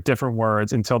myself with different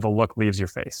words until the look leaves your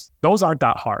face. Those aren't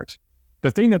that hard.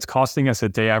 The thing that's costing us a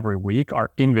day every week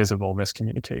are invisible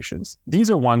miscommunications.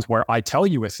 These are ones where I tell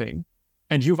you a thing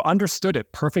and you've understood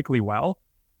it perfectly well.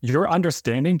 Your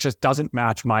understanding just doesn't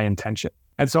match my intention.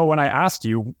 And so when I asked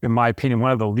you, in my opinion,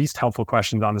 one of the least helpful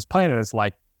questions on this planet is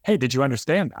like, hey, did you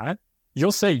understand that?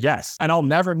 You'll say yes. And I'll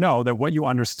never know that what you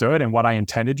understood and what I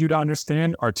intended you to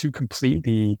understand are two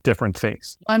completely different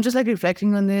things. I'm just like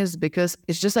reflecting on this because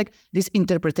it's just like this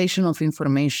interpretation of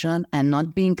information and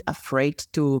not being afraid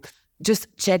to just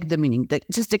check the meaning.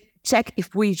 Just to check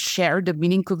if we share the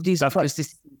meaning of these words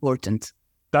is important.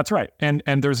 That's right. And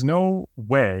there's no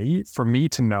way for me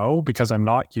to know, because I'm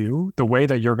not you, the way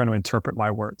that you're going to interpret my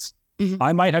words. Mm-hmm.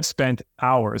 I might have spent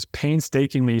hours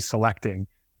painstakingly selecting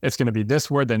it's going to be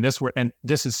this word, then this word. And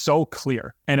this is so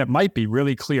clear. And it might be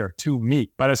really clear to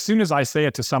me. But as soon as I say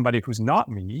it to somebody who's not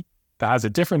me, that has a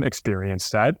different experience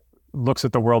set, looks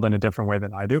at the world in a different way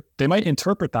than I do, they might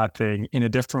interpret that thing in a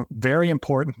different, very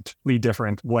importantly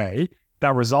different way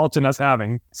that results in us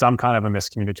having some kind of a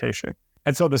miscommunication.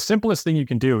 And so the simplest thing you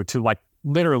can do to like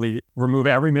literally remove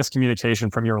every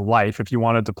miscommunication from your life, if you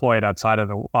want to deploy it outside of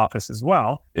the office as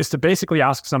well, is to basically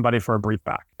ask somebody for a brief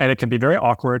back. And it can be very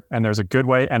awkward, and there's a good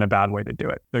way and a bad way to do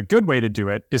it. The good way to do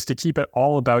it is to keep it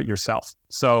all about yourself.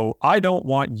 So I don't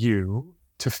want you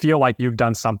to feel like you've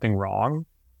done something wrong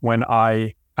when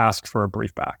I ask for a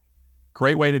brief back.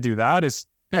 Great way to do that is,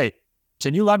 hey,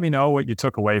 can you let me know what you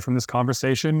took away from this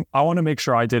conversation? I want to make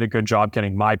sure I did a good job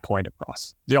getting my point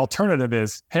across. The alternative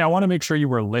is, hey, I want to make sure you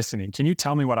were listening. Can you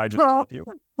tell me what I just told you?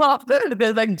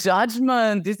 There's like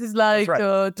judgment. This is like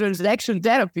transaction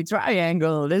therapy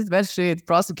triangle, especially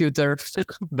prosecutor.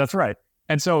 That's right.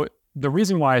 And so the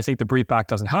reason why I think the brief back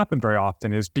doesn't happen very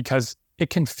often is because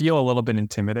it can feel a little bit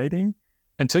intimidating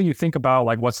until you think about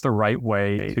like what's the right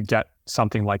way to get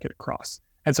something like it across.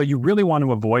 And so you really want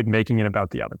to avoid making it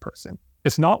about the other person.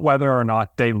 It's not whether or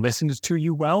not they listened to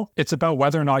you well. It's about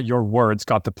whether or not your words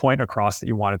got the point across that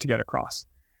you wanted to get across.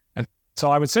 And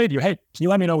so I would say to you, hey, can you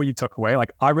let me know what you took away?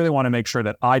 Like, I really want to make sure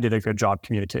that I did a good job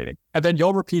communicating. And then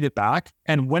you'll repeat it back.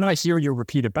 And when I hear you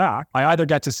repeat it back, I either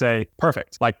get to say,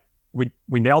 perfect, like we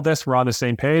nailed this, we're on the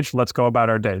same page, let's go about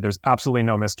our day. There's absolutely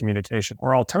no miscommunication.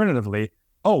 Or alternatively,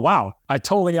 oh, wow, I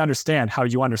totally understand how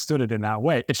you understood it in that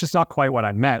way. It's just not quite what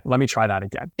I meant. Let me try that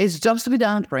again. It's jobs to be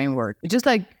done framework. It's just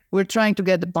like we're trying to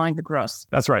get the point across.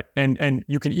 That's right. And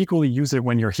you can equally use it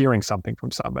when you're hearing something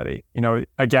from somebody. You know,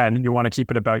 again, you want to keep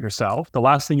it about yourself. The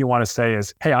last thing you want to say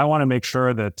is, hey, I want to make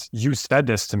sure that you said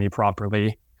this to me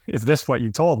properly. Is this what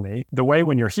you told me? The way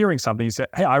when you're hearing something, you say,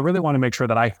 hey, I really want to make sure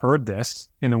that I heard this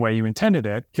in the way you intended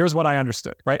it. Here's what I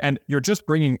understood, right? And you're just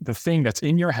bringing the thing that's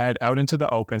in your head out into the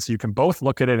open so you can both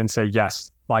look at it and say,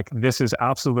 yes, like this is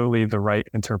absolutely the right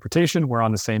interpretation. We're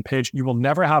on the same page. You will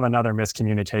never have another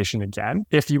miscommunication again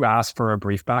if you ask for a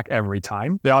brief back every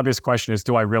time. The obvious question is,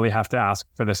 do I really have to ask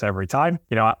for this every time?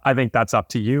 You know, I think that's up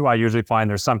to you. I usually find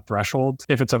there's some threshold.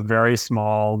 If it's a very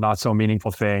small, not so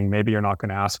meaningful thing, maybe you're not going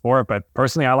to ask for it. But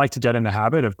personally, I like to get in the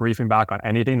habit of briefing back on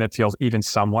anything that feels even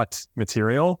somewhat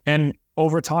material. And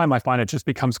over time, I find it just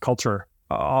becomes culture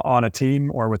on a team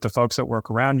or with the folks that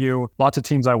work around you. Lots of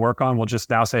teams I work on will just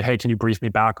now say, hey, can you brief me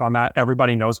back on that?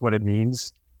 Everybody knows what it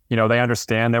means. You know, they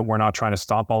understand that we're not trying to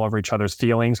stomp all over each other's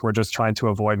feelings. We're just trying to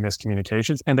avoid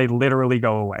miscommunications, and they literally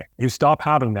go away. You stop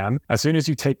having them as soon as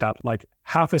you take that like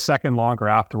half a second longer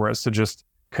afterwards to just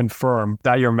confirm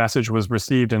that your message was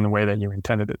received in the way that you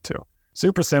intended it to.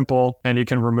 Super simple. And you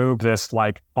can remove this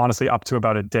like honestly up to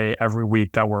about a day every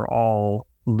week that we're all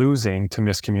losing to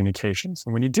miscommunications.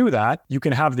 And when you do that, you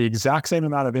can have the exact same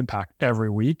amount of impact every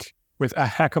week with a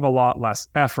heck of a lot less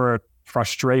effort,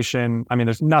 frustration. I mean,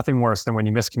 there's nothing worse than when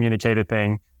you miscommunicate a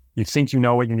thing. You think you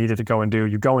know what you needed to go and do.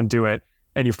 You go and do it.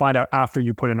 And you find out after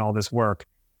you put in all this work,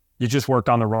 you just worked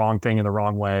on the wrong thing in the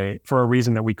wrong way for a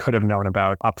reason that we could have known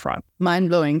about upfront. Mind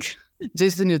blowing.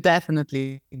 Jason, you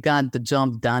definitely got the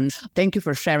job done. Thank you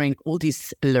for sharing all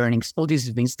these learnings, all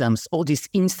these wisdoms, all these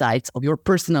insights of your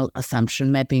personal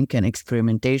assumption mapping and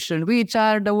experimentation, which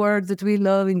are the words that we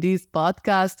love in this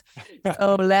podcast.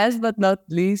 So last but not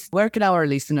least, where can our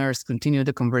listeners continue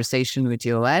the conversation with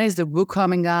you? When is the book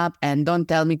coming up? And don't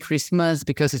tell me Christmas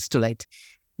because it's too late.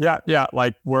 Yeah.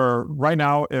 Like we're right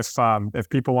now, if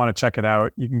people want to check it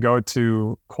out, you can go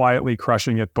to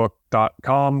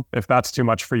quietlycrushingitbook.com. If that's too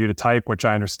much for you to type, which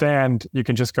I understand, you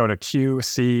can just go to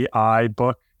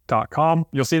qcibook.com.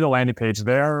 You'll see the landing page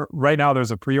there. Right now,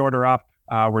 there's a pre-order up.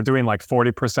 We're doing like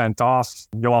 40% off.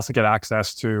 You'll also get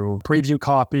access to preview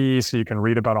copies so you can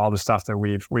read about all the stuff that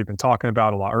we've been talking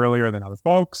about a lot earlier than other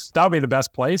folks. That would be the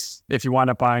best place. If you wind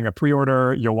up buying a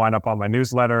pre-order, you'll wind up on my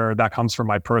newsletter. That comes from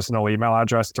my personal email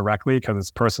address directly because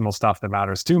it's personal stuff that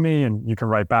matters to me, and you can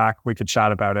write back. We could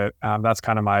chat about it. That's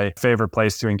kind of my favorite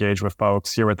place to engage with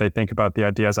folks, hear what they think about the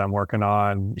ideas I'm working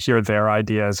on, hear their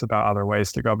ideas about other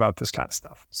ways to go about this kind of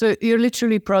stuff. So you're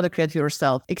literally product create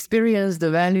yourself, experience the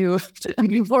value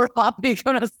before hopping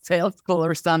on a sales call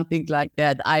or something like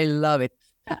that. I love it.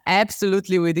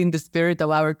 Absolutely within the spirit of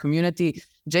our community.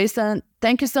 Jason,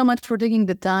 thank you so much for taking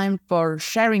the time for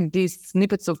sharing these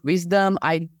snippets of wisdom.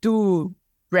 I do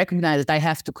recognize that I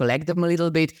have to collect them a little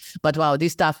bit, but wow,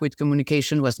 this stuff with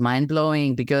communication was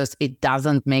mind-blowing because it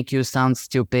doesn't make you sound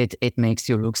stupid. It makes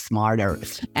you look smarter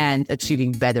and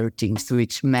achieving better things,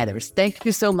 which matters. Thank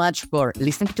you so much for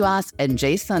listening to us, and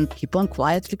Jason, keep on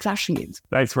quietly crushing it.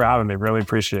 Thanks for having me. Really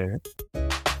appreciate it.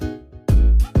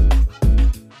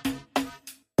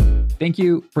 Thank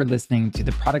you for listening to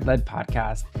the Product Led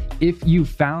Podcast. If you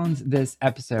found this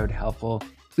episode helpful,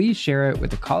 please share it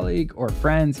with a colleague or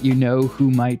friends you know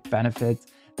who might benefit.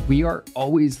 We are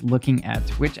always looking at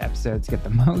which episodes get the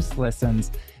most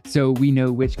listens so we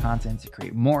know which content to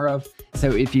create more of.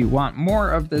 So if you want more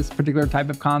of this particular type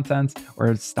of content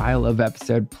or style of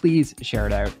episode, please share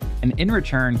it out. And in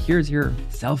return, here's your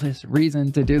selfish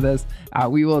reason to do this.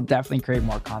 We will definitely create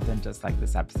more content just like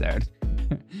this episode.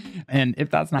 And if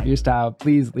that's not your style,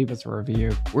 please leave us a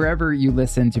review wherever you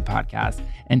listen to podcasts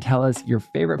and tell us your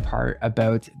favorite part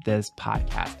about this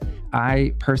podcast.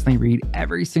 I personally read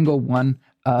every single one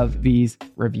of these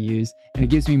reviews, and it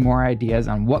gives me more ideas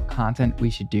on what content we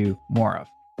should do more of.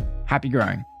 Happy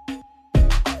growing.